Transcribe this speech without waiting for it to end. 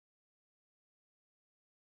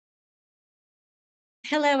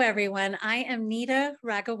Hello, everyone. I am Nita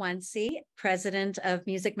Ragawansi, president of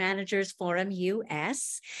Music Managers Forum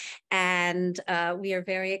US, and we are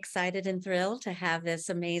very excited and thrilled to have this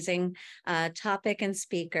amazing topic and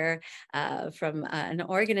speaker from an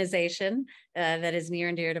organization that is near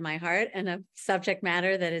and dear to my heart, and a subject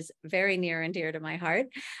matter that is very near and dear to my heart.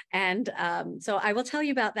 And so I will tell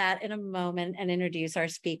you about that in a moment and introduce our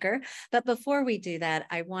speaker. But before we do that,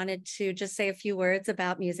 I wanted to just say a few words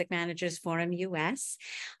about Music Managers Forum US.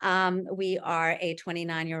 We are a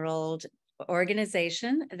 29-year-old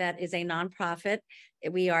organization that is a nonprofit.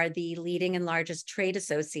 We are the leading and largest trade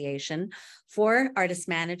association for artist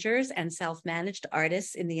managers and self-managed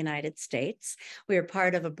artists in the United States. We are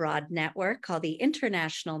part of a broad network called the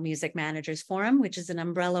International Music Managers Forum, which is an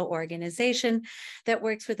umbrella organization that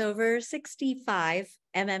works with over 65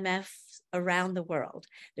 MMFs around the world.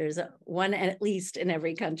 There's one at least in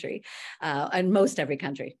every country, and most every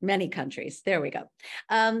country, many countries. There we go.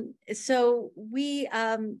 So we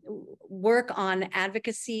work on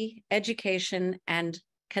advocacy, education, and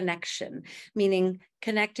connection, meaning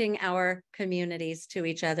connecting our communities to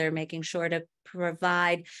each other, making sure to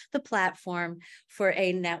provide the platform for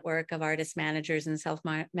a network of artist managers and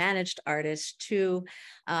self-managed artists to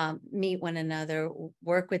meet one another,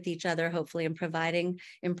 work with each other, hopefully, in providing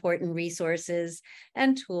important resources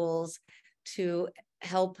and tools to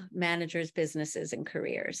help managers' businesses and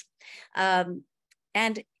careers.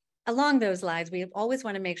 And along those lines, we always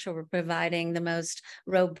want to make sure we're providing the most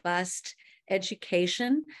robust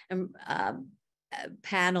education,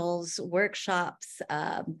 panels, workshops,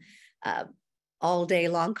 all day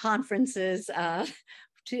long conferences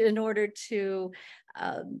in order to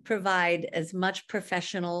provide as much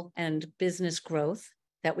professional and business growth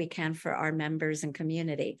that we can for our members and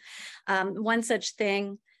community. One such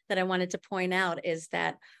thing that I wanted to point out is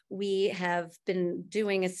that we have been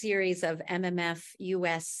doing a series of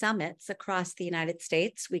MMF-US summits across the United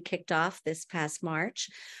States. We kicked off this past March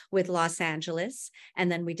with Los Angeles,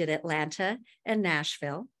 and then we did Atlanta and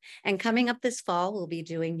Nashville. And coming up this fall, we'll be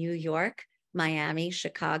doing New York, Miami,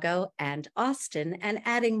 Chicago, and Austin, and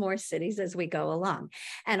adding more cities as we go along,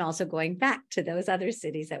 and also going back to those other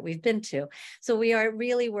cities that we've been to. So we are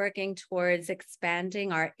really working towards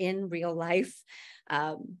expanding our in real life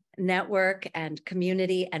network and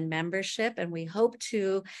community and membership. And we hope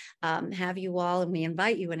to have you all, and we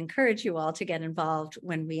invite you and encourage you all to get involved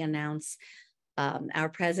when we announce our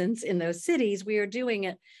presence in those cities. We are doing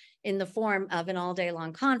it in the form of an all-day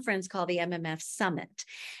long conference called the MMF Summit.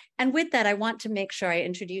 And with that, I want to make sure I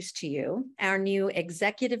introduce to you our new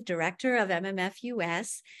Executive Director of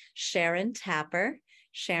MMF-US, Sharon Tapper.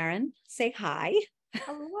 Sharon, say hi.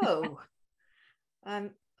 Hello.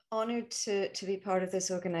 I'm honored to be part of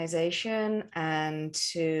this organization and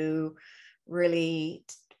to really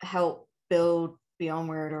help build beyond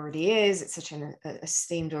where it already is. It's such an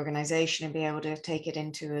esteemed organization, and be able to take it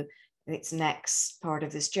into its next part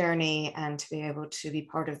of this journey and to be able to be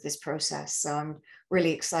part of this process. So I'm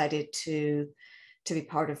really excited to be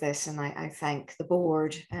part of this. And I thank the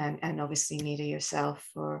board and obviously Nita yourself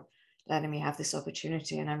for letting me have this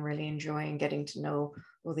opportunity. And I'm really enjoying getting to know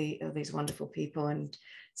all these wonderful people, and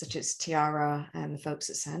such as Tiara and the folks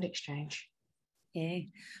at SoundExchange. Okay.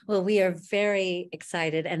 Well, we are very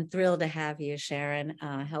excited and thrilled to have you, Sharon,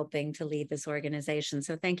 helping to lead this organization.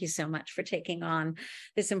 So thank you so much for taking on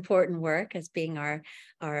this important work as being our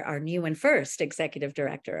new and first executive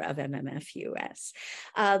director of MMF-US.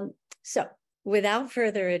 So without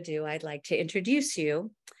further ado, I'd like to introduce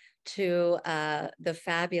you to the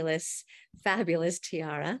fabulous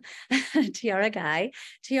Tiara, Tiara Guy.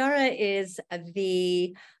 Tiara is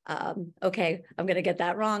the, okay, I'm going to get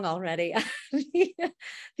that wrong already,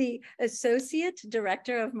 the Associate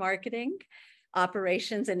Director of Marketing,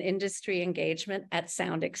 Operations and Industry Engagement at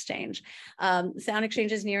SoundExchange.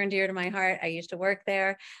 SoundExchange is near and dear to my heart. I used to work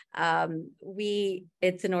there.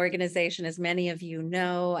 It's an organization, as many of you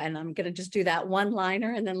know, and I'm going to just do that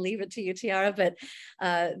one-liner and then leave it to you, Tiara, but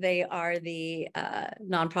they are the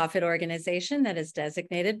nonprofit organization that is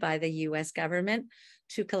designated by the US government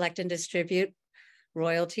to collect and distribute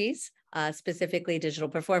royalties, specifically digital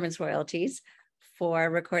performance royalties,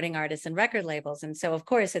 for recording artists and record labels. And so, of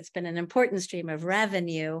course, it's been an important stream of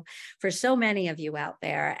revenue for so many of you out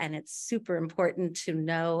there. And it's super important to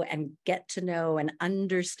know and get to know and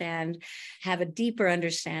understand, have a deeper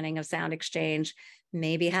understanding of SoundExchange,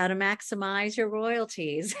 maybe how to maximize your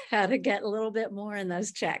royalties, how to get a little bit more in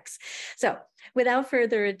those checks. So without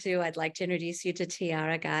further ado, I'd like to introduce you to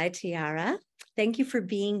Tiara Guy. Tiara, thank you for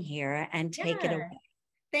being here, and take it away.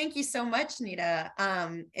 Thank you so much, Nita.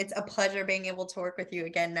 It's a pleasure being able to work with you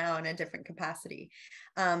again now in a different capacity.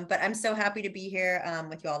 But I'm so happy to be here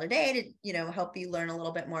with you all today to, help you learn a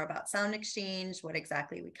little bit more about SoundExchange, what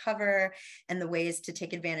exactly we cover, and the ways to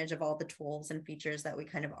take advantage of all the tools and features that we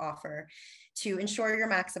kind of offer to ensure you're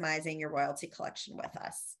maximizing your royalty collection with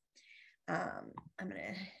us. I'm going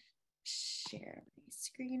to share my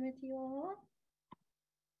screen with you all.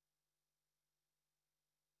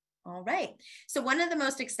 All right. So one of the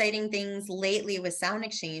most exciting things lately with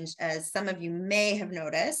SoundExchange, as some of you may have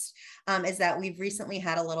noticed, is that we've recently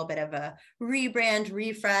had a little bit of a rebrand,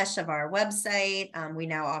 refresh of our website. We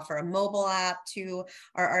now offer a mobile app to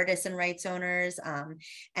our artists and rights owners,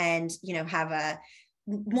 and have a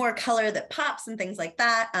more color that pops and things like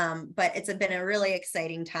that. But it's been a really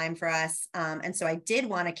exciting time for us. And so I did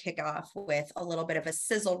want to kick off with a little bit of a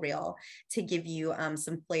sizzle reel to give you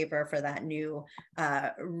some flavor for that new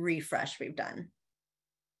refresh we've done.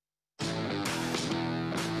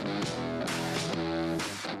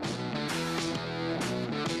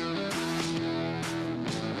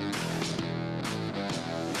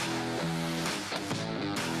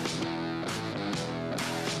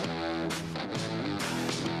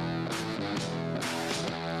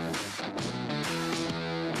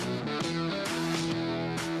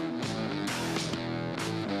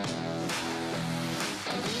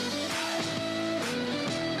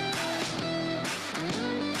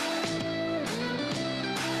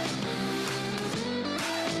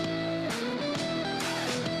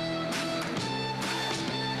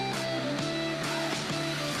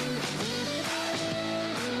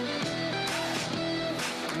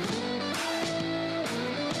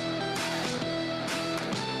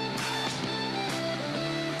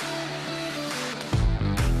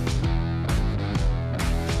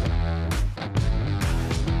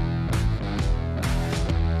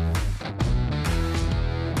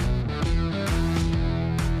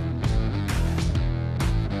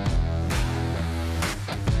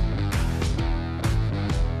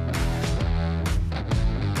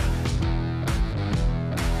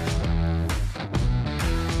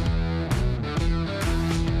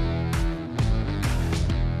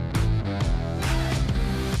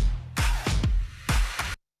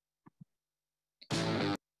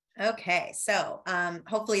 Okay, so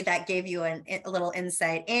hopefully that gave you a little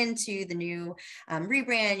insight into the new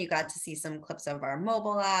rebrand. You got to see some clips of our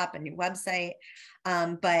mobile app, a new website.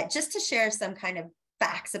 But just to share some kind of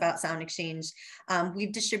facts about SoundExchange,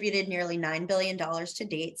 we've distributed nearly $9 billion to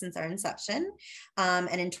date since our inception. And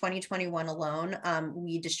in 2021 alone,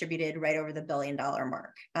 we distributed right over the $1 billion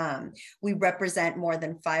mark. We represent more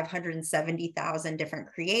than 570,000 different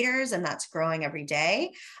creators, and that's growing every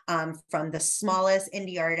day. From the smallest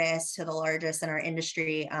indie artists to the largest in our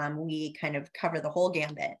industry, we kind of cover the whole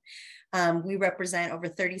gambit. We represent over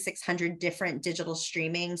 3,600 different digital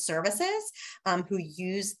streaming services who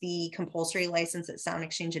use the compulsory license that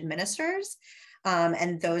SoundExchange administers.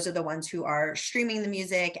 And those are the ones who are streaming the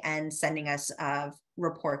music and sending us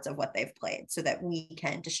reports of what they've played so that we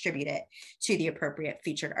can distribute it to the appropriate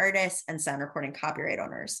featured artists and sound recording copyright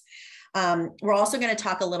owners. We're also going to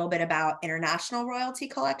talk a little bit about international royalty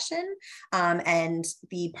collection and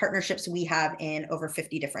the partnerships we have in over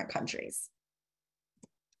 50 different countries.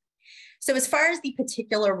 So as far as the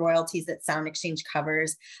particular royalties that SoundExchange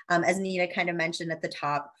covers, as Nita kind of mentioned at the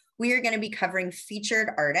top, we are going to be covering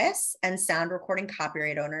featured artists and sound recording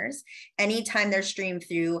copyright owners anytime they're streamed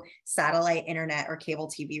through satellite, internet, or cable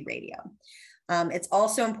TV radio. It's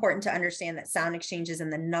also important to understand that SoundExchange is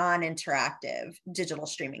in the non-interactive digital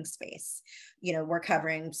streaming space. We're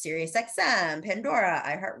covering SiriusXM, Pandora,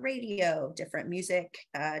 iHeartRadio, different music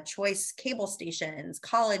choice cable stations,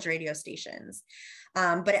 college radio stations.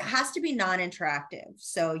 But it has to be non-interactive.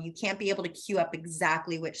 So you can't be able to queue up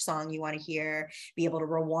exactly which song you want to hear, be able to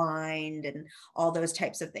rewind and all those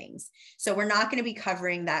types of things. So we're not going to be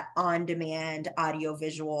covering that on-demand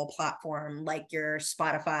audio-visual platform like your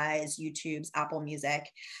Spotify's, YouTube's, Apple Music.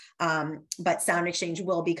 But SoundExchange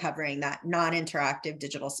will be covering that non-interactive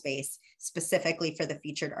digital space specifically for the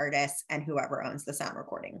featured artists and whoever owns the sound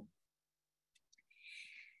recording.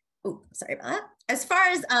 Oh, sorry about that. As far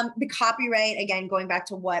as the copyright, again, going back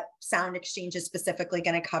to what SoundExchange is specifically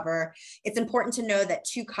going to cover, it's important to know that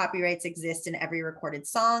 2 copyrights exist in every recorded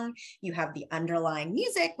song. You have the underlying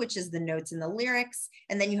music, which is the notes and the lyrics,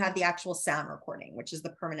 and then you have the actual sound recording, which is the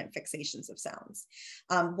permanent fixations of sounds.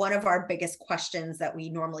 One of our biggest questions that we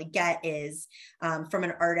normally get is from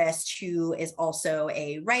an artist who is also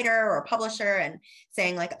a writer or a publisher and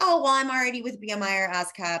saying like, oh, well, I'm already with BMI or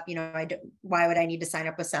ASCAP, why would I need to sign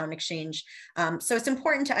up with SoundExchange? So it's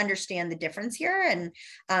important to understand the difference here. And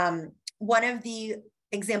one of the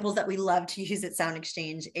examples that we love to use at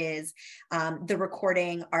SoundExchange is the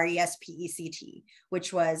recording RESPECT,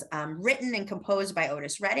 which was written and composed by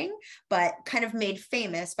Otis Redding, but kind of made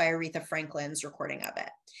famous by Aretha Franklin's recording of it.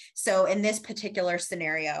 So in this particular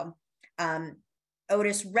scenario,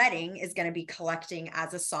 Otis Redding is going to be collecting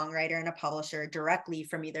as a songwriter and a publisher directly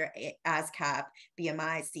from either ASCAP,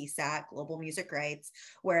 BMI, CSAC, Global Music Rights,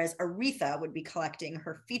 whereas Aretha would be collecting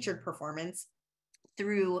her featured performance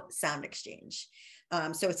through SoundExchange.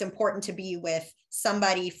 So it's important to be with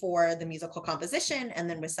somebody for the musical composition and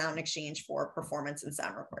then with SoundExchange for performance and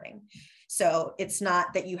sound recording. So it's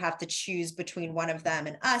not that you have to choose between one of them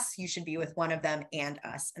and us. You should be with one of them and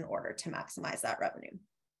us in order to maximize that revenue.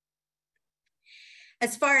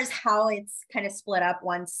 As far as how it's kind of split up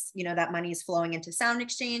once, you know, that money is flowing into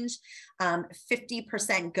SoundExchange,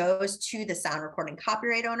 50% goes to the sound recording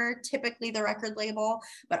copyright owner, typically the record label,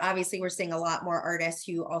 but obviously we're seeing a lot more artists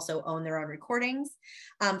who also own their own recordings.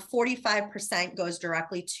 45% goes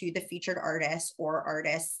directly to the featured artist or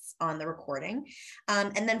artists on the recording.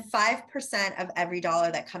 And then 5% of every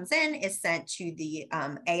dollar that comes in is sent to the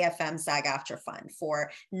AFM SAG-AFTRA fund for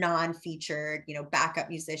non-featured, you know, backup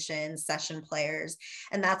musicians, session players.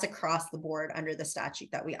 And that's across the board under the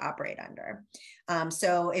statute that we operate under.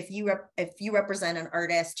 So if you represent an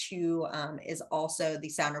artist who is also the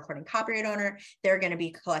sound recording copyright owner, they're going to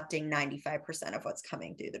be collecting 95% of what's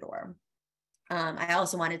coming through the door. I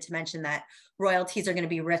also wanted to mention that royalties are going to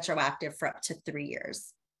be retroactive for up to 3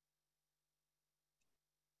 years.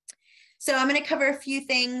 So I'm going to cover a few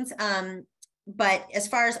things. But as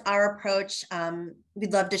far as our approach,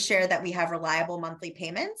 we'd love to share that we have reliable monthly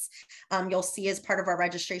payments. You'll see as part of our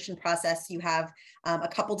registration process, you have a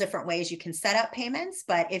couple different ways you can set up payments.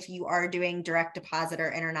 But if you are doing direct deposit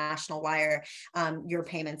or international wire, your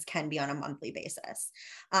payments can be on a monthly basis.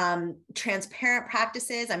 Transparent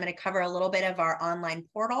practices, I'm going to cover a little bit of our online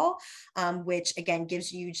portal, which again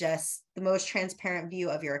gives you just the most transparent view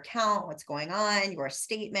of your account, what's going on, your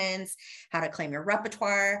statements, how to claim your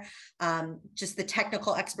repertoire, just the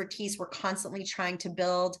technical expertise. We're constantly trying to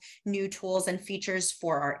build new tools and features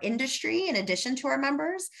for our industry in addition to our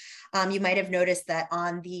members. You might have noticed that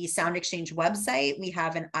on the SoundExchange website, we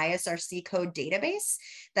have an ISRC code database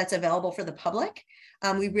that's available for the public.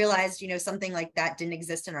 We realized, you know, something like that didn't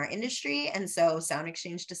exist in our industry. And so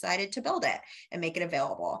SoundExchange decided to build it and make it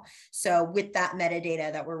available. So with that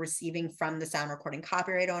metadata that we're receiving from the sound recording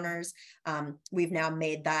copyright owners, we've now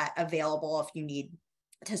made that available. If you need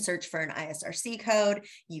to search for an ISRC code,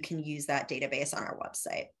 you can use that database on our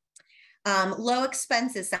website. Low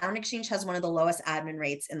expenses. SoundExchange has one of the lowest admin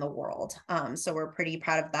rates in the world. So we're pretty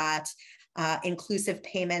proud of that. Inclusive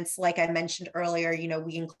payments, like I mentioned earlier, you know,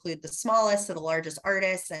 we include the smallest to the largest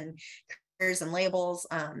artists and creators and labels,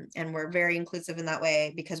 and we're very inclusive in that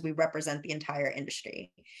way because we represent the entire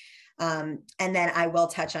industry. And then I will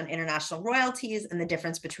touch on international royalties and the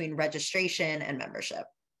difference between registration and membership.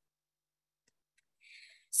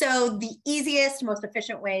 So the easiest, most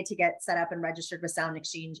efficient way to get set up and registered with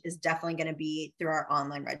SoundExchange is definitely going to be through our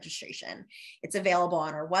online registration. It's available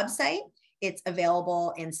on our website. It's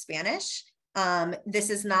available in Spanish. This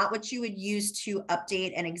is not what you would use to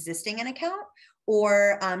update an existing account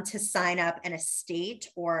or to sign up an estate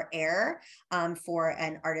or heir for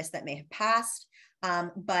an artist that may have passed.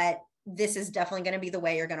 But this is definitely going to be the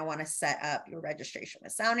way you're going to want to set up your registration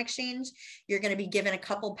with SoundExchange. You're going to be given a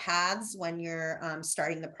couple paths when you're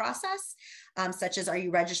starting the process, such as, are you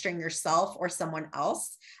registering yourself or someone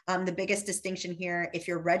else? The biggest distinction here, if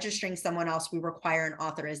you're registering someone else, we require an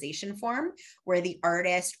authorization form where the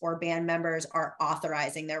artist or band members are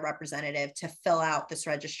authorizing their representative to fill out this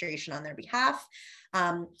registration on their behalf.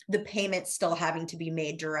 The payment still having to be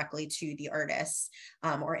made directly to the artists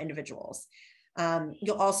or individuals.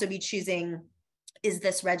 You'll also be choosing, is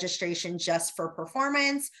this registration just for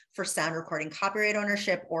performance, for sound recording copyright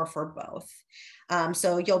ownership, or for both?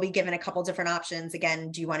 So you'll be given a couple different options. Again,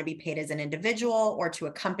 do you want to be paid as an individual or to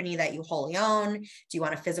a company that you wholly own? Do you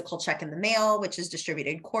want a physical check in the mail, which is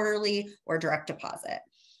distributed quarterly, or direct deposit?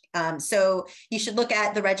 So you should look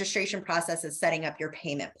at the registration process as setting up your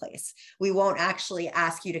payment place. We won't actually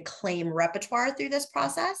ask you to claim repertoire through this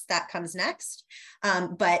process. That comes next.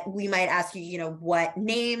 But we might ask you, you know, what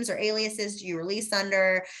names or aliases do you release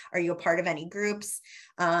under? Are you a part of any groups?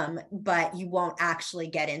 But you won't actually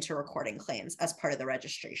get into recording claims as part of the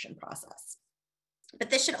registration process. But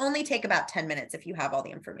this should only take about 10 minutes if you have all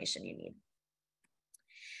the information you need.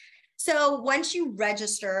 So once you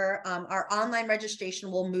register, our online registration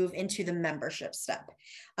will move into the membership step.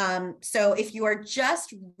 So if you are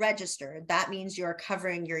just registered, that means you're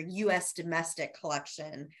covering your US domestic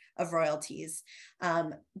collection of royalties.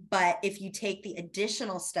 But if you take the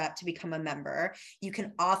additional step to become a member, you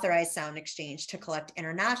can authorize SoundExchange to collect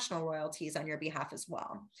international royalties on your behalf as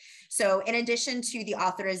well. So in addition to the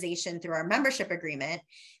authorization through our membership agreement,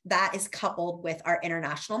 that is coupled with our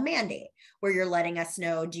international mandate, where you're letting us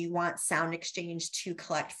know, do you want SoundExchange to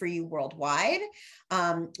collect for you worldwide?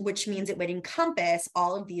 Which means it would encompass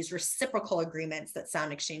all of these reciprocal agreements that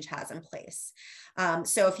SoundExchange has in place.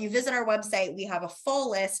 So if you visit our website, we have a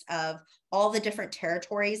full list of all the different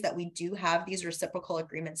territories that we do have these reciprocal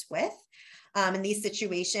agreements with. In these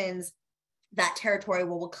situations, that territory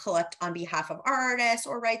will collect on behalf of our artists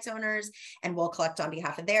or rights owners, and we'll collect on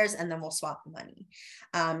behalf of theirs, and then we'll swap the money.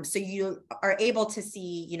 So you are able to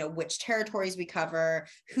see, you know, which territories we cover,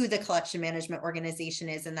 who the collection management organization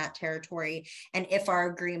is in that territory, and if our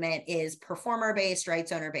agreement is performer-based,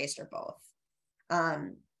 rights owner-based, or both.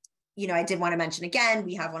 You know, I did want to mention again,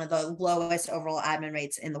 we have one of the lowest overall admin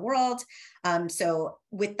rates in the world. So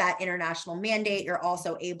with that international mandate, you're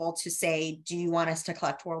also able to say, do you want us to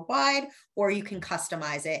collect worldwide? Or you can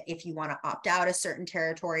customize it if you want to opt out of certain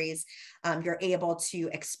territories. You're able to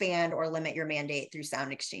expand or limit your mandate through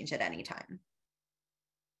SoundExchange at any time.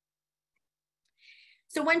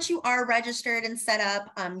 So once you are registered and set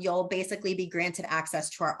up, you'll basically be granted access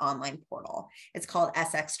to our online portal. It's called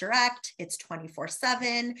SX Direct. It's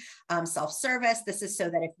 24/7 self-service. This is so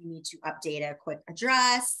that if you need to update a quick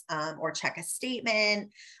address or check a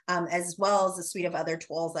statement, as well as a suite of other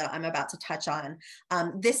tools that I'm about to touch on.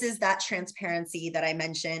 This is that transparency that I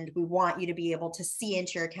mentioned. We want you to be able to see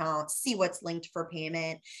into your account, see what's linked for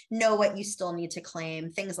payment, know what you still need to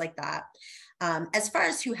claim, things like that. As far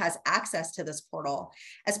as who has access to this portal,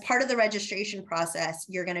 as part of the registration process,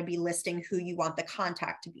 you're going to be listing who you want the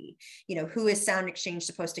contact to be. You know, who is SoundExchange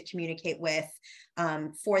supposed to communicate with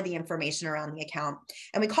for the information around the account.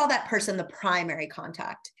 And we call that person the primary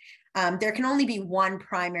contact. There can only be one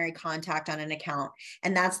primary contact on an account,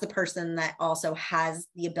 and that's the person that also has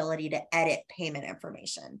the ability to edit payment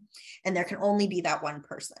information. And there can only be that one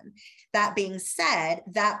person. That being said,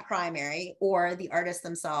 that primary or the artists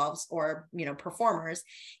themselves or, you know, performers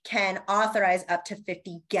can authorize up to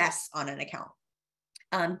 50 guests on an account.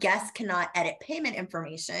 Guests cannot edit payment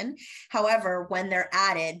information. However, when they're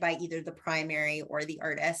added by either the primary or the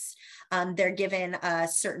artist, they're given a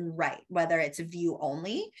certain right, whether it's view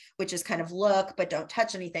only, which is kind of look but don't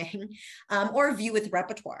touch anything, or view with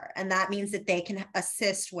repertoire. And that means that they can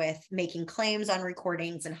assist with making claims on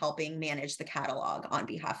recordings and helping manage the catalog on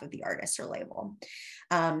behalf of the artist or label.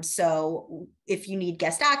 So if you need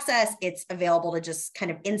guest access, it's available to just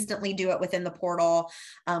kind of instantly do it within the portal.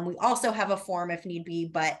 We also have a form if need be,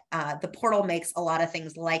 but the portal makes a lot of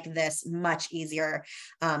things like this much easier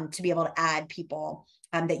to be able to add people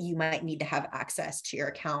that you might need to have access to your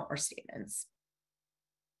account or statements.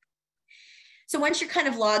 So once you're kind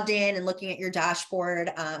of logged in and looking at your dashboard,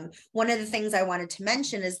 one of the things I wanted to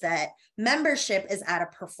mention is that membership is at a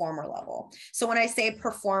performer level. So when I say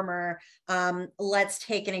performer, let's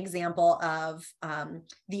take an example of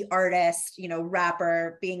the artist, you know,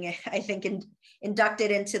 rapper being, I think, inducted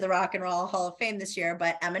into the Rock and Roll Hall of Fame this year,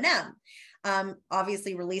 but Eminem.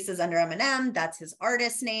 Obviously releases under Eminem, that's his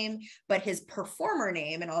artist name, but his performer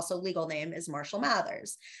name and also legal name is Marshall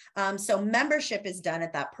Mathers. So membership is done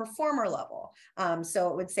at that performer level. So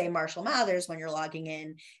it would say Marshall Mathers when you're logging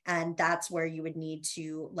in, and that's where you would need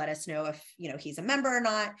to let us know if, you know, he's a member or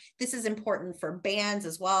not. This is important for bands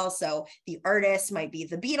as well. So the artist might be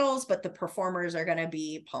the Beatles, but the performers are going to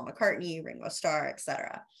be Paul McCartney, Ringo Starr,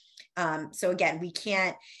 etc. So again,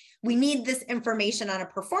 we need this information on a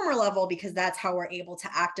performer level because that's how we're able to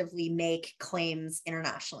actively make claims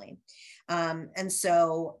internationally. And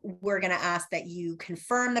so we're going to ask that you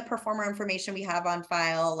confirm the performer information we have on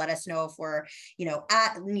file. Let us know if we're, you know,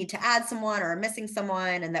 need to add someone or missing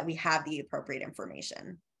someone, and that we have the appropriate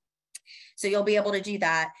information. So you'll be able to do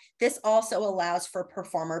that. This also allows for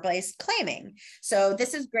performer-based claiming. So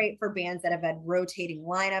this is great for bands that have had rotating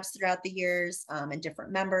lineups throughout the years and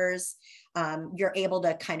different members. You're able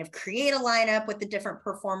to kind of create a lineup with the different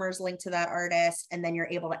performers linked to that artist, and then you're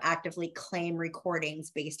able to actively claim recordings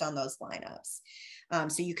based on those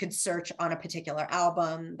lineups. So you could search on a particular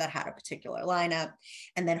album that had a particular lineup,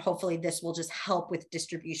 and then hopefully this will just help with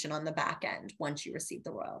distribution on the back end once you receive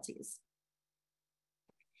the royalties.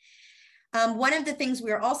 One of the things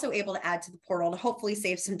we are also able to add to the portal to hopefully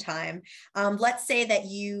save some time, let's say that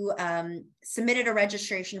you submitted a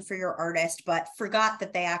registration for your artist, but forgot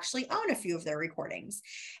that they actually own a few of their recordings.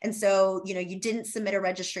 And so, you know, you didn't submit a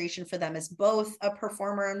registration for them as both a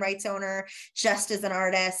performer and rights owner, just as an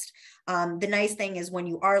artist. The nice thing is when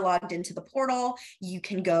you are logged into the portal, you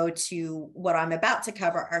can go to what I'm about to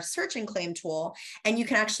cover, our search and claim tool, and you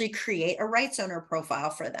can actually create a rights owner profile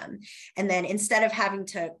for them. And then instead of having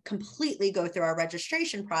to completely go through our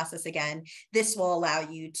registration process again, this will allow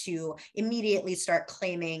you to immediately start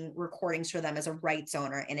claiming recordings for them as a rights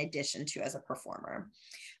owner in addition to as a performer.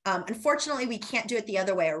 Unfortunately, we can't do it the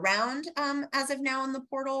other way around as of now in the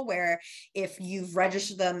portal, where if you've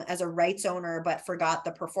registered them as a rights owner but forgot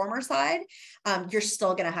the performer side, you're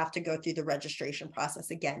still going to have to go through the registration process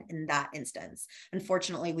again in that instance.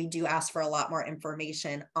 Unfortunately, we do ask for a lot more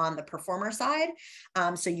information on the performer side,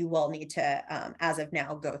 so you will need to, as of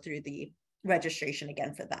now, go through the registration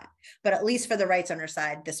again for that. But at least for the rights owner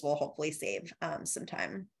side, this will hopefully save some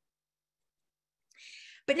time.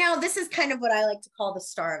 But now this is kind of what I like to call the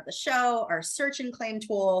star of the show, our search and claim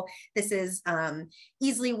tool. This is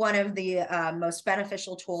easily one of the most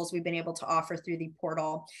beneficial tools we've been able to offer through the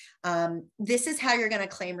portal. This is how you're going to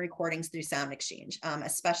claim recordings through SoundExchange,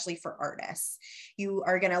 especially for artists. You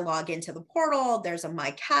are going to log into the portal. There's a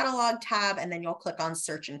My Catalog tab, and then you'll click on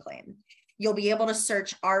search and claim. You'll be able to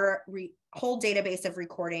search our whole database of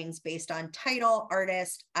recordings based on title,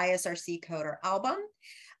 artist, ISRC code, or album.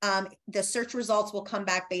 The search results will come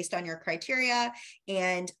back based on your criteria,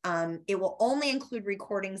 and it will only include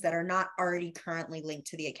recordings that are not already currently linked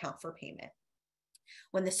to the account for payment.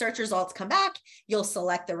 When the search results come back, you'll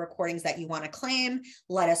select the recordings that you want to claim,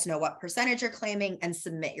 let us know what percentage you're claiming, and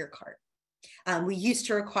submit your cart. We used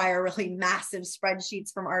to require really massive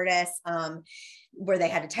spreadsheets from artists where they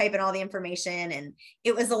had to type in all the information, and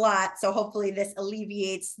it was a lot. So hopefully this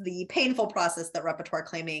alleviates the painful process that repertoire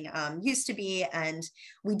claiming used to be. And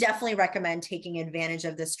we definitely recommend taking advantage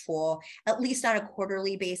of this tool, at least on a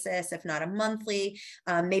quarterly basis, if not a monthly,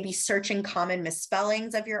 maybe searching common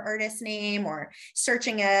misspellings of your artist name, or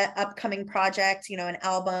searching an upcoming project, you know, an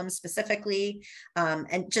album specifically,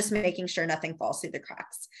 and just making sure nothing falls through the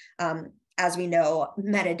cracks. As we know,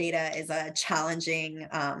 metadata is a challenging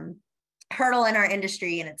hurdle in our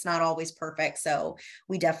industry, and it's not always perfect. So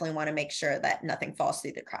we definitely want to make sure that nothing falls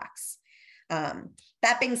through the cracks.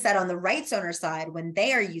 That being said, on the rights owner side, when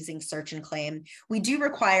they are using search and claim, we do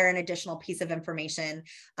require an additional piece of information.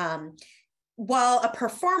 While a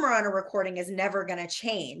performer on a recording is never going to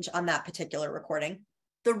change on that particular recording,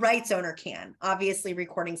 the rights owner can. Obviously,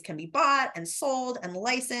 recordings can be bought and sold and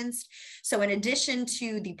licensed. So in addition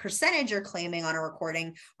to the percentage you're claiming on a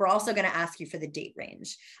recording, we're also going to ask you for the date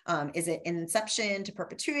range. Is it inception to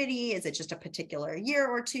perpetuity? Is it just a particular year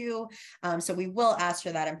or two? So we will ask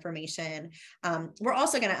for that information. We're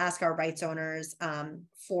also going to ask our rights owners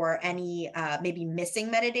for any maybe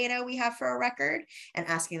missing metadata we have for a record, and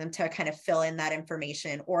asking them to kind of fill in that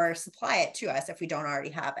information or supply it to us if we don't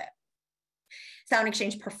already have it.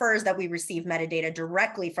 SoundExchange prefers that we receive metadata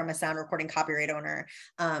directly from a sound recording copyright owner,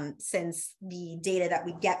 since the data that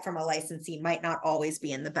we get from a licensee might not always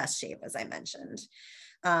be in the best shape, as I mentioned.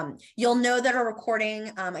 You'll know that a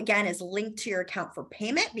recording, again, is linked to your account for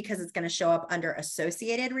payment because it's going to show up under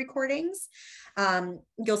associated recordings.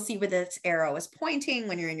 You'll see where this arrow is pointing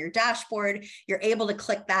when you're in your dashboard. You're able to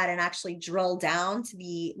click that and actually drill down to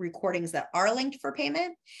the recordings that are linked for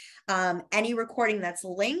payment. Any recording that's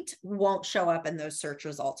linked won't show up in those search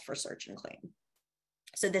results for search and claim.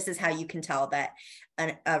 So this is how you can tell that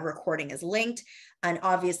a recording is linked. And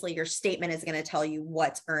obviously your statement is going to tell you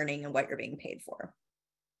what's earning and what you're being paid for.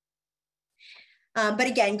 But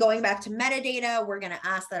again, going back to metadata, we're going to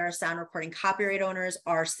ask that our sound recording copyright owners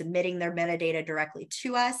are submitting their metadata directly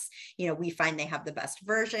to us. You know, we find they have the best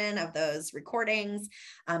version of those recordings.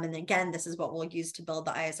 And again, this is what we'll use to build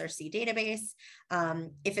the ISRC database.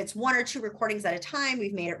 If it's one or two recordings at a time,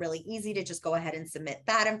 we've made it really easy to just go ahead and submit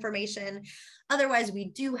that information. Otherwise, we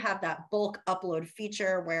do have that bulk upload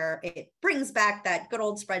feature where it brings back that good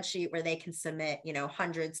old spreadsheet where they can submit, you know,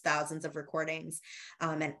 hundreds, thousands of recordings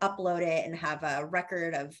and upload it and have a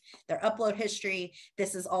record of their upload history.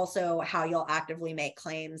 This is also how you'll actively make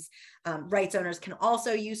claims. Rights owners can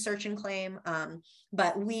also use search and claim,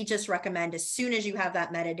 but we just recommend as soon as you have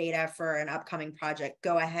that metadata for an upcoming project,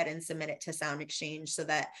 go ahead and submit it to SoundExchange so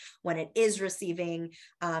that when it is receiving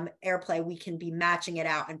airplay, we can be matching it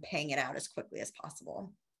out and paying it out as quickly as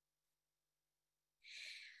possible.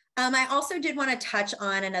 I also did want to touch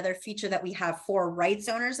on another feature that we have for rights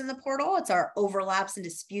owners in the portal. It's our overlaps and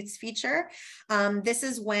disputes feature. This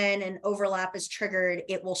is when an overlap is triggered.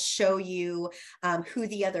 It will show you who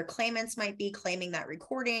the other claimants might be claiming that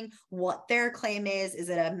recording, what their claim is. Is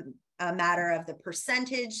it a matter of the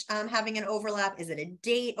percentage having an overlap? Is it a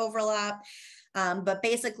date overlap? But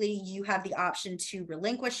basically you have the option to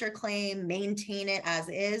relinquish your claim, maintain it as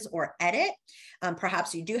is, or edit.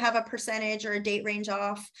 Perhaps you do have a percentage or a date range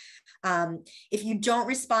off. If you don't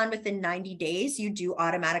respond within 90 days, you do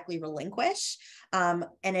automatically relinquish. And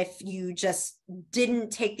if you just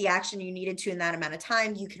didn't take the action you needed to in that amount of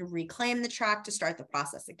time, you can reclaim the track to start the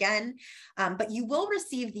process again. But you will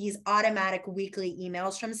receive these automatic weekly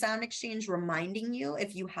emails from SoundExchange reminding you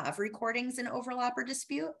if you have recordings in overlap or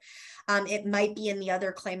dispute. It might be in the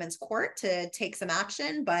other claimant's court to take some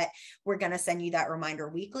action, but we're going to send you that reminder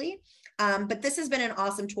weekly. But this has been an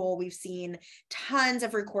awesome tool. We've seen tons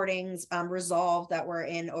of recordings resolved that were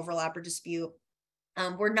in overlap or dispute.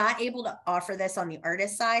 We're not able to offer this on the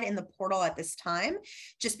artist side in the portal at this time,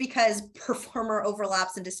 just because performer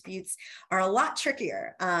overlaps and disputes are a lot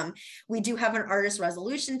trickier. We do have an artist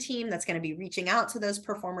resolution team that's going to be reaching out to those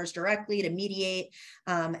performers directly to mediate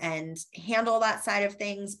and handle that side of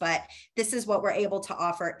things. But this is what we're able to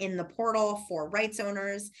offer in the portal for rights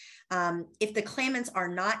owners. If the claimants are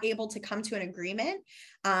not able to come to an agreement,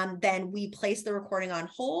 then we place the recording on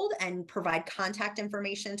hold and provide contact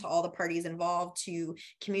information to all the parties involved to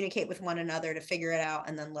communicate with one another to figure it out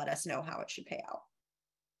and then let us know how it should pay out.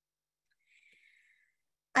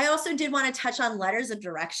 I also did want to touch on letters of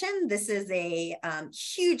direction. This is a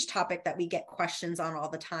huge topic that we get questions on all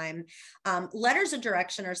the time. Letters of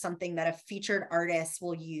direction are something that a featured artist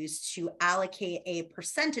will use to allocate a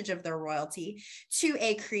percentage of their royalty to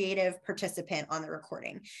a creative participant on the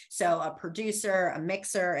recording. So a producer, a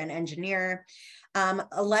mixer, an engineer.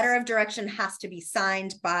 A letter of direction has to be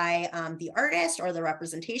signed by the artist or the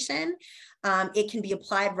representation. It can be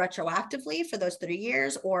applied retroactively for those 30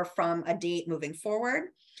 years or from a date moving forward.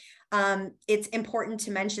 It's important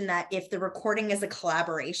to mention that if the recording is a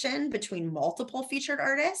collaboration between multiple featured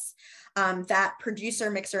artists, that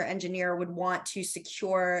producer, mixer, engineer would want to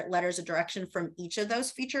secure letters of direction from each of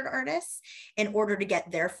those featured artists in order to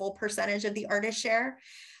get their full percentage of the artist share.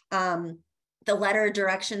 The letter of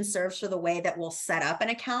direction serves for the way that we'll set up an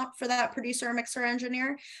account for that producer or mixer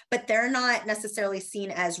engineer, but they're not necessarily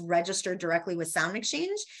seen as registered directly with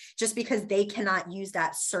SoundExchange just because they cannot use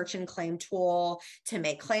that search and claim tool to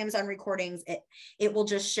make claims on recordings. It will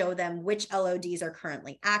just show them which LODs are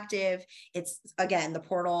currently active. It's, again, the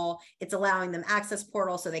portal, it's allowing them access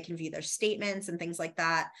portal so they can view their statements and things like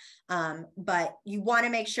that. But you want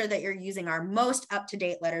to make sure that you're using our most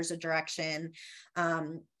up-to-date letters of direction.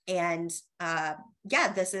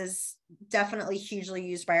 Yeah, this is definitely hugely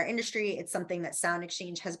used by our industry. It's something that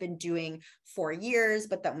SoundExchange has been doing for years,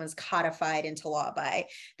 but that was codified into law by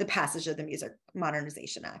the passage of the Music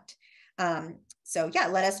Modernization Act. So yeah,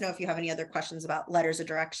 let us know if you have any other questions about letters of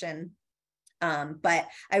direction. But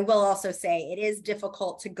I will also say it is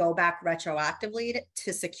difficult to go back retroactively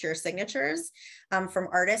to secure signatures from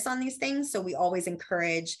artists on these things. So we always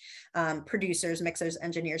encourage producers, mixers,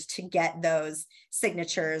 engineers to get those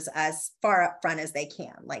signatures as far up front as they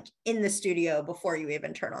can, like in the studio before you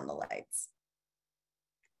even turn on the lights.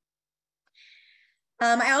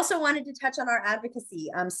 I also wanted to touch on our advocacy.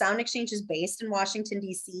 SoundExchange is based in Washington,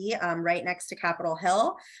 D.C., right next to Capitol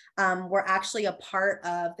Hill. We're actually a part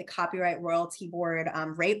of the Copyright Royalty Board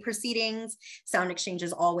rate proceedings. SoundExchange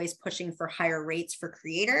is always pushing for higher rates for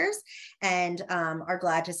creators, and are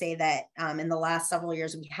glad to say that in the last several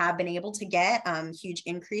years, we have been able to get huge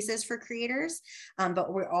increases for creators,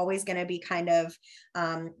 but we're always going to be kind of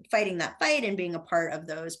fighting that fight and being a part of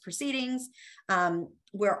those proceedings.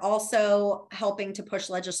 We're also helping to push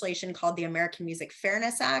legislation called the American Music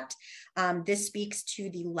Fairness Act. This speaks to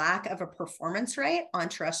the lack of a performance right on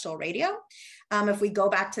terrestrial radio. If we go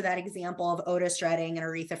back to that example of Otis Redding and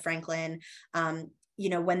Aretha Franklin, you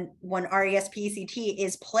know, when RESPCT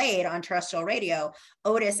is played on terrestrial radio,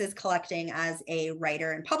 Otis is collecting as a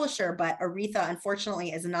writer and publisher, but Aretha,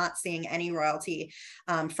 unfortunately, is not seeing any royalty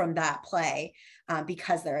from that play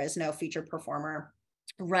because there is no featured performer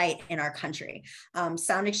right in our country.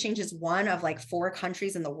 SoundExchange is one of like 4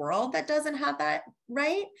 countries in the world that doesn't have that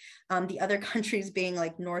right. The other countries being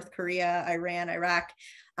like North Korea, Iran, Iraq.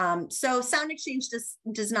 So SoundExchange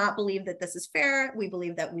does not believe that this is fair. We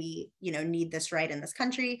believe that we, you know, need this right in this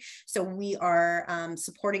country. So we are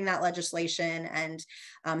supporting that legislation and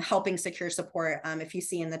helping secure support. If you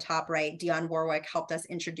see in the top right, Dionne Warwick helped us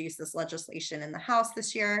introduce this legislation in the House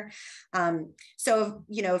this year. So,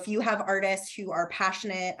 you know, if you have artists who are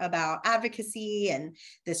passionate about advocacy and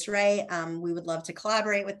this right, we would love to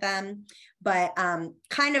collaborate with them. But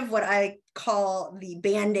kind of what I call the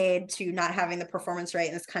Band-Aid to not having the performance right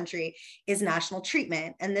in this country is national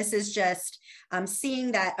treatment. And this is just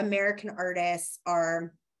seeing that American artists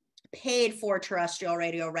are paid for terrestrial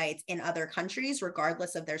radio rights in other countries,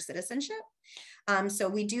 regardless of their citizenship. So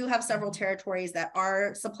we do have several territories that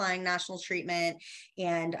are supplying national treatment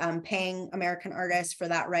and paying American artists for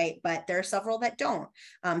that right, but there are several that don't,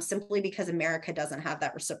 simply because America doesn't have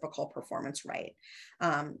that reciprocal performance right.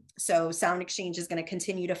 So SoundExchange is going to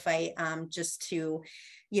continue to fight just to,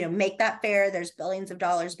 make that fair. There's billions of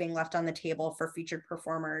dollars being left on the table for featured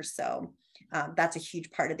performers. So that's a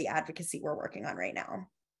huge part of the advocacy we're working on right now.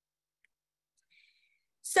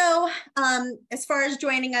 So as far as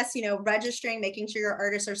joining us, registering, making sure your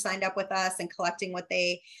artists are signed up with us and collecting what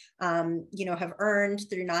they, have earned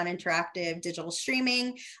through non-interactive digital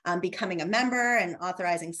streaming, becoming a member and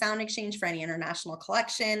authorizing SoundExchange for any international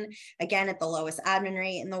collection, again, at the lowest admin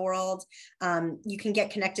rate in the world. You can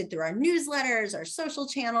get connected through our newsletters, our social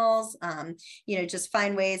channels, just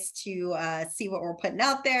find ways to see what we're putting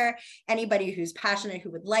out there. Anybody who's passionate,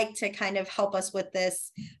 who would like to kind of help us with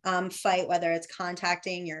this fight, whether it's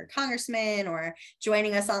contacting your congressman or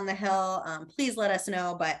joining us on the Hill, please let us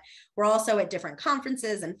know. But we're also at different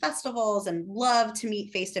conferences and festivals and love to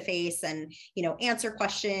meet face to face and, answer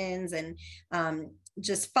questions and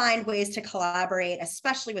just find ways to collaborate,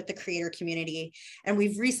 especially with the creator community. And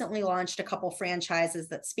we've recently launched a couple franchises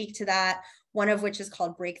that speak to that. One of which is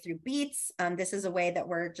called Breakthrough Beats. This is a way that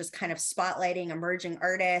we're just kind of spotlighting emerging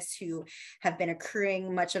artists who have been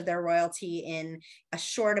accruing much of their royalty in a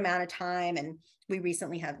short amount of time. And we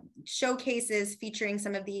recently have showcases featuring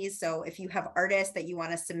some of these. So if you have artists that you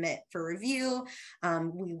want to submit for review,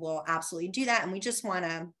 we will absolutely do that. And we just want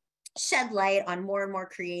to shed light on more and more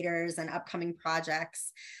creators and upcoming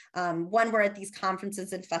projects. When we're at these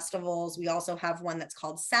conferences and festivals, we also have one that's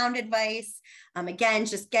called Sound Advice. Again,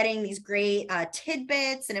 just getting these great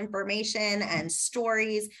tidbits and information and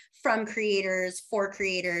stories from creators, for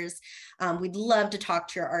creators. We'd love to talk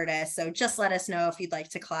to your artists. So just let us know if you'd like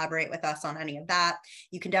to collaborate with us on any of that.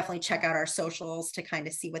 You can definitely check out our socials to kind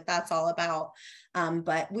of see what that's all about.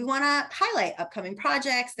 But we want to highlight upcoming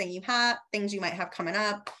projects, things you might have coming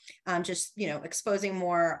up, just, exposing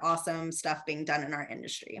more awesome stuff being done in our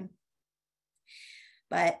industry.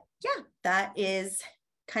 But yeah, that is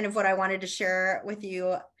kind of what I wanted to share with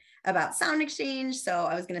you about SoundExchange. So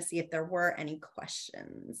I was going to see if there were any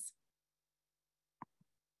questions.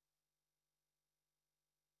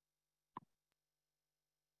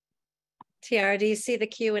 Tiara, do you see the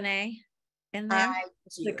Q&A in there?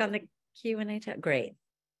 Click on the Q&A tab. Great.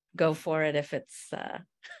 Go for it if it's,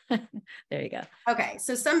 there you go. Okay,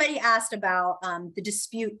 so somebody asked about the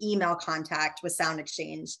dispute email contact with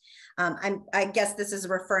SoundExchange. I guess this is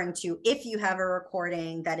referring to if you have a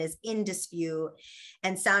recording that is in dispute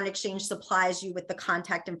and SoundExchange supplies you with the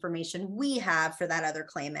contact information we have for that other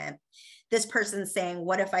claimant. This person's saying,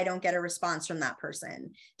 what if I don't get a response from that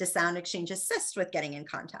person? Does SoundExchange assist with getting in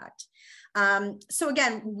contact? So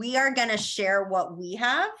again, we are going to share what we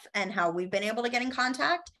have and how we've been able to get in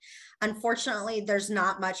contact. Unfortunately, there's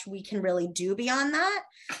not much we can really do beyond that.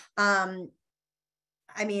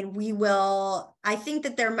 I mean, I think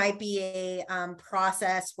that there might be a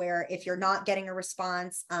process where if you're not getting a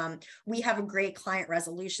response, we have a great client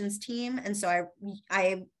resolutions team. And so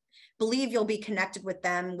I believe you'll be connected with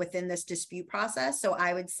them within this dispute process. So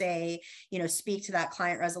I would say, speak to that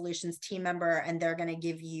client resolutions team member and they're going to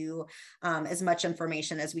give you as much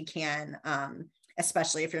information as we can,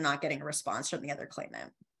 especially if you're not getting a response from the other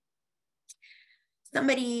claimant.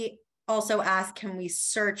 Somebody also asked, can we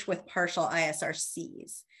search with partial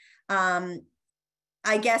ISRCs?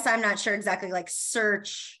 I guess I'm not sure exactly, like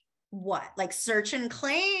search what? Like search and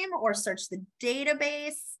claim or search the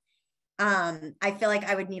database? I feel like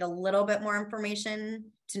I would need a little bit more information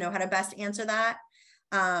to know how to best answer that.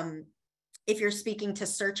 If you're speaking to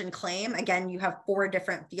search and claim, again, you have 4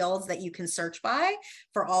 different fields that you can search by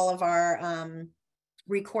for all of our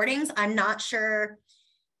recordings. I'm not sure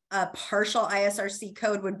a partial ISRC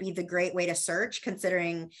code would be the great way to search,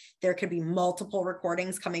 considering there could be multiple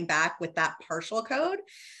recordings coming back with that partial code.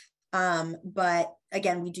 But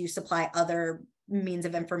again, we do supply other means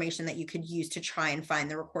of information that you could use to try and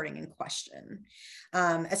find the recording in question.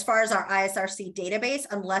 As far as our ISRC database,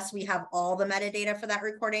 unless we have all the metadata for that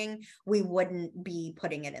recording, we wouldn't be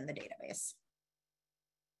putting it in the database.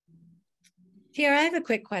 Tiara, I have a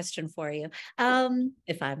quick question for you,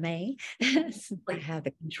 if I may, since I have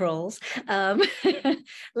the controls. I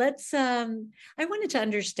wanted to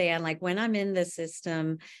understand, like when I'm in the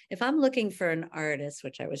system, if I'm looking for an artist,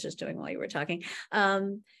 which I was just doing while you were talking,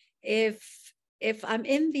 if I'm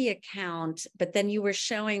in the account, but then you were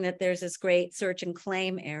showing that there's this great search and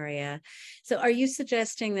claim area. So are you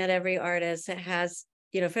suggesting that every artist has,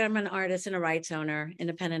 if I'm an artist and a rights owner,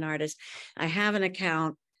 independent artist, I have an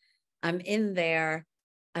account, I'm in there,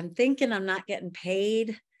 I'm thinking I'm not getting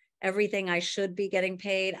paid everything I should be getting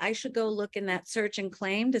paid, I should go look in that search and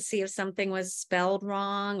claim to see if something was spelled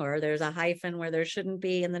wrong or there's a hyphen where there shouldn't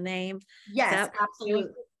be in the name? Yes,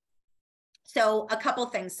 absolutely. So a couple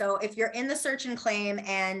things. So if you're in the search and claim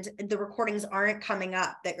and the recordings aren't coming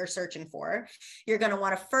up that you're searching for, you're going to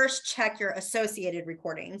want to first check your associated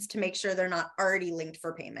recordings to make sure they're not already linked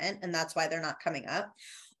for payment, and that's why they're not coming up.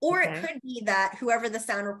 Or it could be that whoever the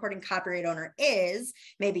sound recording copyright owner is,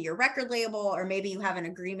 maybe your record label, or maybe you have an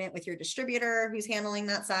agreement with your distributor who's handling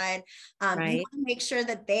that side. You want to make sure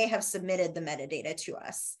that they have submitted the metadata to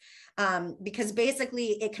us. Because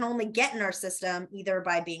basically it can only get in our system either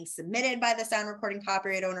by being submitted by the sound recording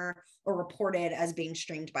copyright owner or reported as being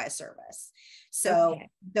streamed by a service. So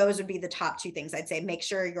those would be the top two things I'd say. Make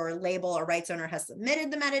sure your label or rights owner has submitted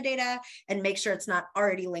the metadata, and make sure it's not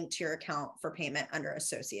already linked to your account for payment under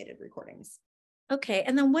associated recordings. Okay.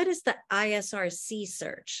 And then what is the ISRC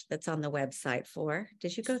search that's on the website for?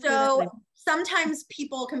 Did you go through that? So sometimes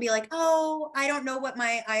people can be like, oh, I don't know what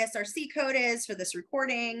my ISRC code is for this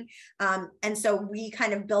recording. And so we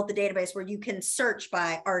kind of built the database where you can search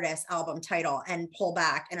by artist, album, title, and pull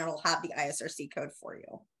back, and it'll have the ISRC code for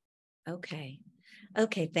you. Okay.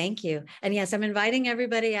 Okay, thank you. And yes, I'm inviting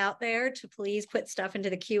everybody out there to please put stuff into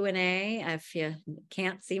the Q&A. If you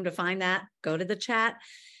can't seem to find that, go to the chat.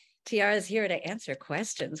 Tiara is here to answer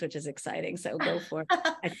questions, which is exciting. So go for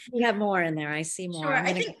it. We have more in there. I see more. Sure,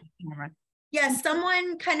 I think, yeah,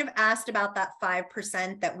 someone kind of asked about that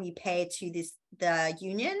 5% that we pay to the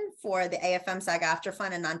union for the AFM SAG-AFTRA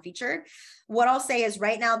fund and non-featured. What I'll say is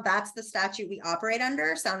right now, that's the statute we operate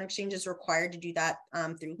under. SoundExchange is required to do that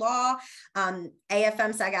through law.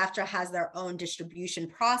 AFM SAG-AFTRA has their own distribution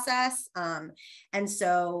process. And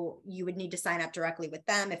so you would need to sign up directly with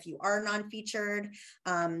them if you are non-featured.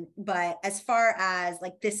 But as far as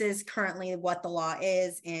like, this is currently what the law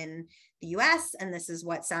is in the US, and this is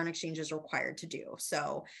what SoundExchange is required to do.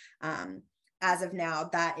 So as of now,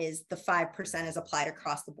 that is the 5% is applied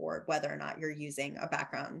across the board, whether or not you're using a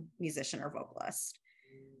background musician or vocalist.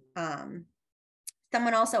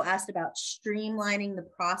 Someone also asked about streamlining the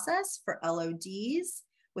process for LODs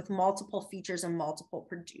with multiple features and multiple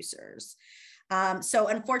producers. So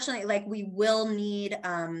unfortunately, like we will need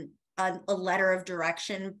a letter of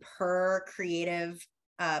direction per creative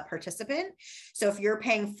participant. So if you're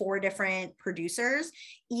paying 4 different producers,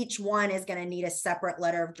 each one is going to need a separate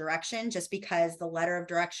letter of direction, just because the letter of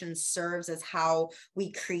direction serves as how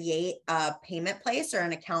we create a payment place or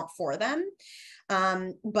an account for them.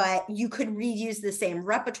 But you could reuse the same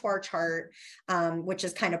repertoire chart, which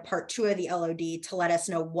is kind of part 2 of the LOD, to let us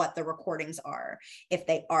know what the recordings are, if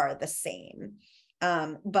they are the same.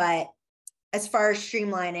 But as far as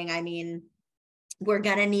streamlining, I mean, we're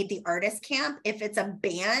going to need the artist camp. If it's a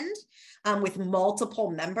band with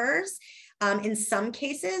multiple members, in some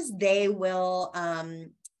cases, they will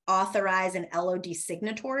authorize an LOD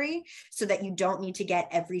signatory so that you don't need to get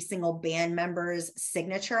every single band member's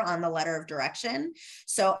signature on the letter of direction.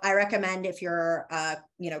 So I recommend if you're a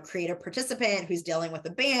creative participant who's dealing with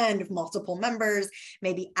a band of multiple members,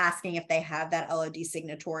 maybe asking if they have that LOD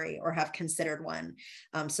signatory or have considered one,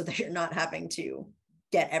 so that you're not having to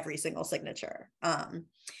get every single signature.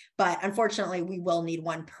 But unfortunately, we will need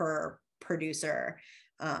one per producer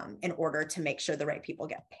in order to make sure the right people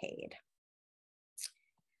get paid.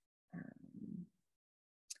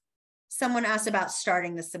 Someone asked about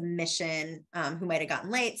starting the submission who might have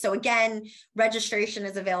gotten late. So again, registration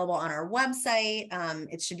is available on our website.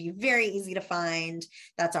 It should be very easy to find.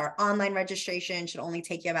 That's our online registration. Should only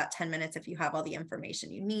take you about 10 minutes if you have all the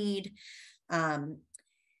information you need.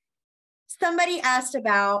 Somebody asked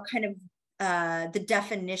about kind of the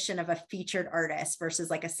definition of a featured artist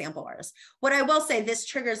versus like a sample artist. What I will say, this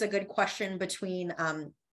triggers a good question between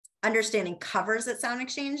understanding covers at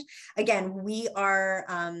SoundExchange. Again, we are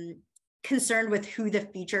concerned with who the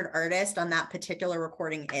featured artist on that particular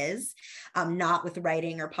recording is, not with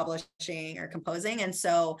writing or publishing or composing. And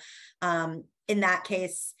so in that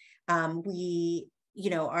case, we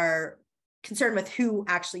are concerned with who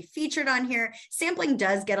actually featured on here. Sampling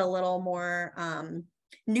does get a little more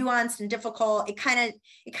nuanced and difficult. It kind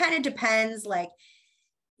of depends, like,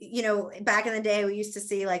 back in the day, we used to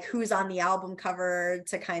see like who's on the album cover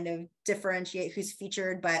to kind of differentiate who's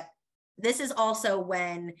featured, but this is also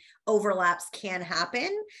when overlaps can happen.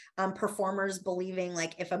 Performers believing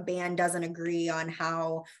like if a band doesn't agree on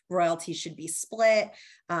how royalties should be split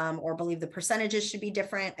or believe the percentages should be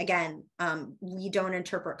different. Again, we don't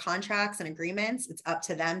interpret contracts and agreements. It's up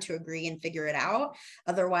to them to agree and figure it out.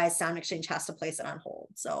 Otherwise, SoundExchange has to place it on hold.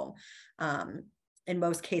 So in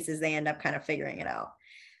most cases, they end up kind of figuring it out.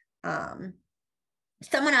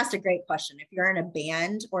 Someone asked a great question. If you're in a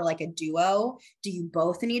band or like a duo, do you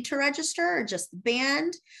both need to register or just the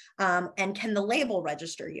band? And can the label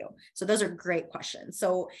register you? So those are great questions.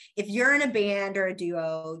 So if you're in a band or a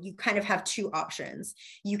duo, you kind of have two options.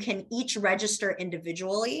 You can each register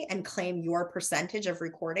individually and claim your percentage of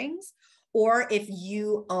recordings. Or if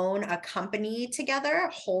you own a company together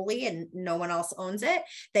wholly and no one else owns it,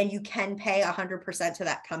 then you can pay 100% to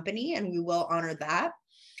that company and we will honor that.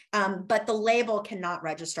 But the label cannot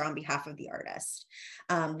register on behalf of the artist.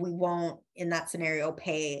 We won't, in that scenario,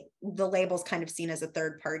 pay. The label's kind of seen as a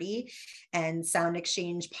third party, and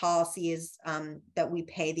SoundExchange policy is that we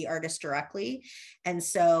pay the artist directly. And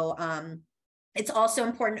so it's also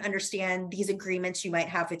important to understand these agreements you might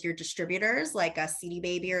have with your distributors, like a CD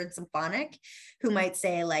Baby or Symphonic, who might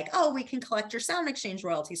say like, oh, we can collect your SoundExchange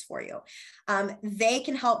royalties for you. They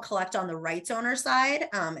can help collect on the rights owner side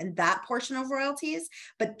and that portion of royalties,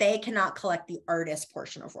 but they cannot collect the artist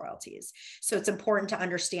portion of royalties. So it's important to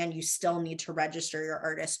understand you still need to register your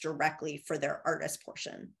artist directly for their artist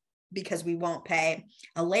portion, because we won't pay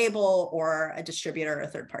a label or a distributor or a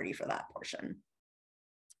third party for that portion.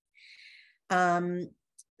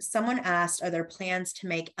 Someone asked, are there plans to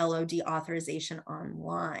make LOD authorization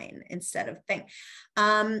online instead of thing?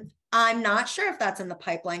 I'm not sure if that's in the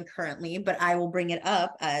pipeline currently, but I will bring it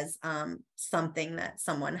up as something that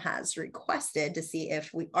someone has requested to see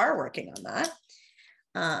if we are working on that.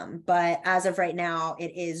 But as of right now,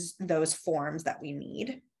 it is those forms that we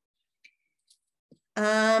need.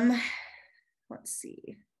 Let's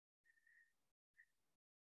see.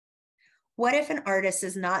 What if an artist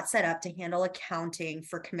is not set up to handle accounting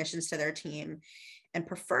for commissions to their team and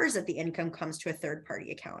prefers that the income comes to a third-party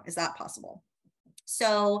account? Is that possible?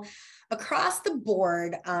 So across the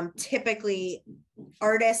board, typically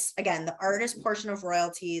artists, again, the artist portion of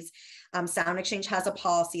royalties, SoundExchange has a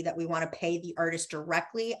policy that we want to pay the artist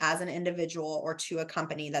directly as an individual or to a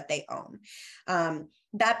company that they own.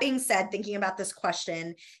 That being said, thinking about this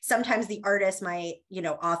question, sometimes the artist might,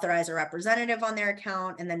 authorize a representative on their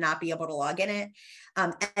account and then not be able to log in it.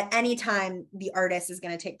 At any time, the artist is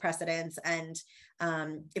going to take precedence. And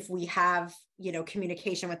if we have,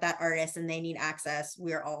 communication with that artist and they need access,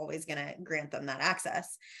 we're always going to grant them that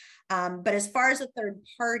access. But as far as a third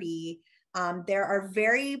party, there are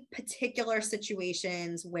very particular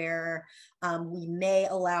situations where we may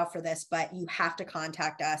allow for this, but you have to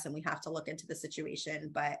contact us and we have to look into the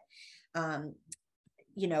situation. But, for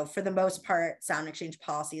the most part, SoundExchange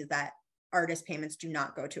policy is that artist payments do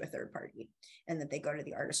not go to a third party and that they go to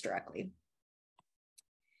the artist directly.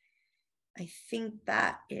 I think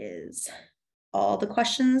that is all the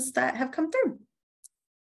questions that have come through.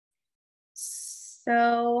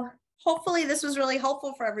 So hopefully this was really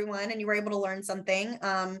helpful for everyone and you were able to learn something.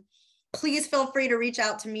 Please feel free to reach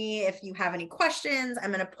out to me if you have any questions.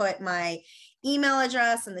 I'm going to put my email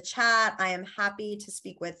address in the chat. I am happy to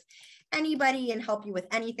speak with anybody and help you with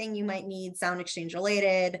anything you might need SoundExchange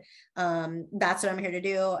related. That's what I'm here to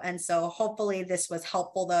do. And so hopefully this was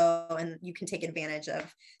helpful though, and you can take advantage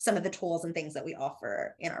of some of the tools and things that we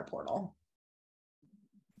offer in our portal.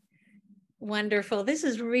 Wonderful. This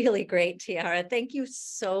is really great, Tiara. Thank you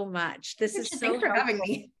so much. This is so Thanks for having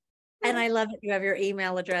me. And I love that you have your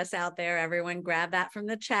email address out there. Everyone grab that from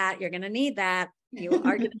the chat. You're going to need that. You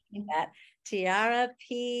are going to need that.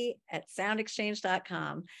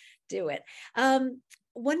 tiarap@soundexchange.com. Do it.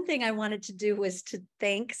 One thing I wanted to do was to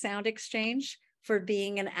thank SoundExchange for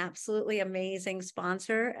being an absolutely amazing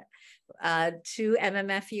sponsor to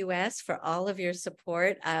MMF-US, for all of your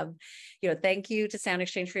support. Thank you to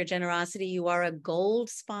SoundExchange for your generosity. You are a gold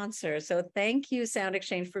sponsor. So thank you,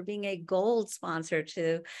 SoundExchange, for being a gold sponsor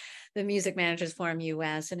to the Music Managers Forum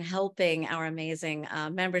US and helping our amazing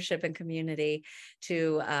membership and community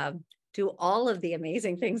to do all of the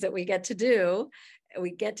amazing things that we get to do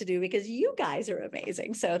because you guys are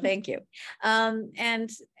amazing. So thank you. And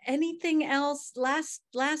anything else? Last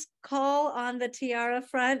call on the Tiara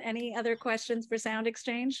front. Any other questions for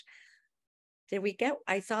SoundExchange?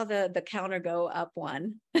 I saw the counter go up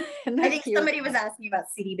one. I think somebody was asking about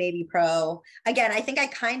CD Baby Pro. Again, I think I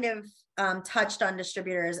kind of touched on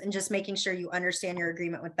distributors and just making sure you understand your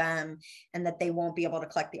agreement with them and that they won't be able to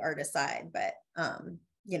collect the artist side. But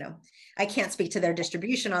I can't speak to their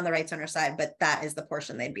distribution on the rights owner side, but that is the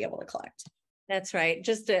portion they'd be able to collect. That's right.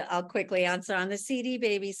 I'll quickly answer on the CD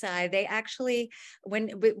Baby side. They actually,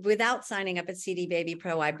 without signing up at CD Baby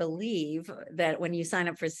Pro, I believe that when you sign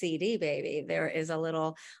up for CD Baby, there is a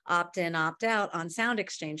little opt-in, opt-out on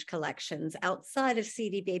SoundExchange collections outside of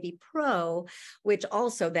CD Baby Pro, which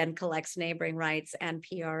also then collects neighboring rights and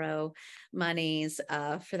PRO monies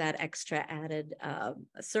for that extra added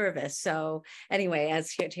service. So anyway,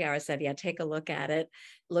 as Tiara said, yeah, take a look at it,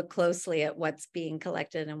 look closely at what's being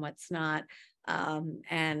collected and what's not.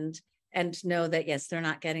 And know that, yes, they're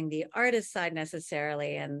not getting the artist side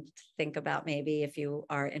necessarily, and think about maybe if you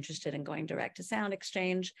are interested in going direct to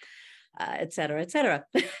SoundExchange, et cetera, et cetera.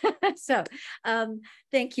 So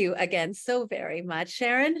thank you again so very much.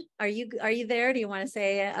 Sharon, are you there? Do you want to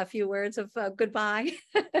say a few words of goodbye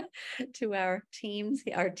to our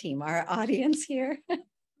audience here?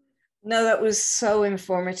 No, that was so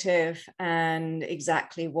informative, and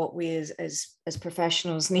exactly what we as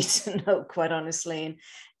professionals need to know, quite honestly. And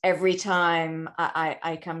every time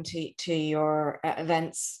I come to your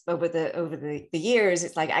events over the years,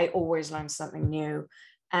 it's like I always learn something new,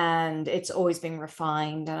 and it's always been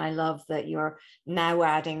refined. And I love that you're now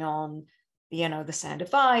adding on, you know, the sound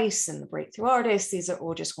advice and the breakthrough artists. These are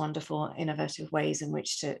all just wonderful, innovative ways in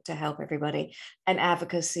which to help everybody. And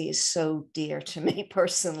advocacy is so dear to me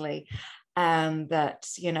personally, that,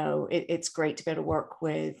 you know, it's great to be able to work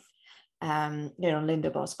with, you know,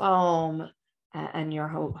 Linda Bosbaum and your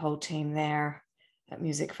whole team there at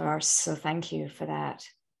Music First. So thank you for that.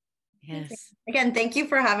 Yes. Again, thank you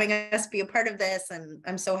for having us be a part of this. And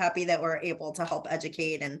I'm so happy that we're able to help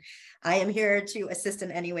educate. And I am here to assist in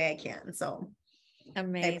any way I can. So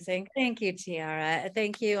amazing. Thank you, Tiara.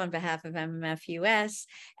 Thank you on behalf of MMF-US,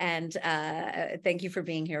 and thank you for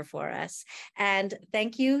being here for us. And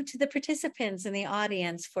thank you to the participants in the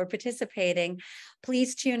audience for participating.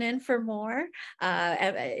 Please tune in for more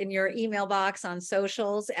in your email box, on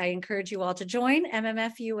socials. I encourage you all to join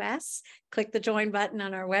MMF-US. Click the join button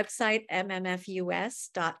on our website,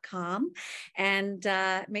 mmfus.com, and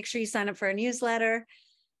make sure you sign up for our newsletter.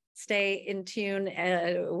 Stay in tune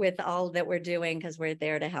with all that we're doing, because we're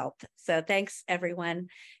there to help. So thanks, everyone,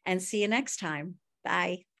 and see you next time.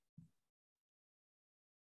 Bye.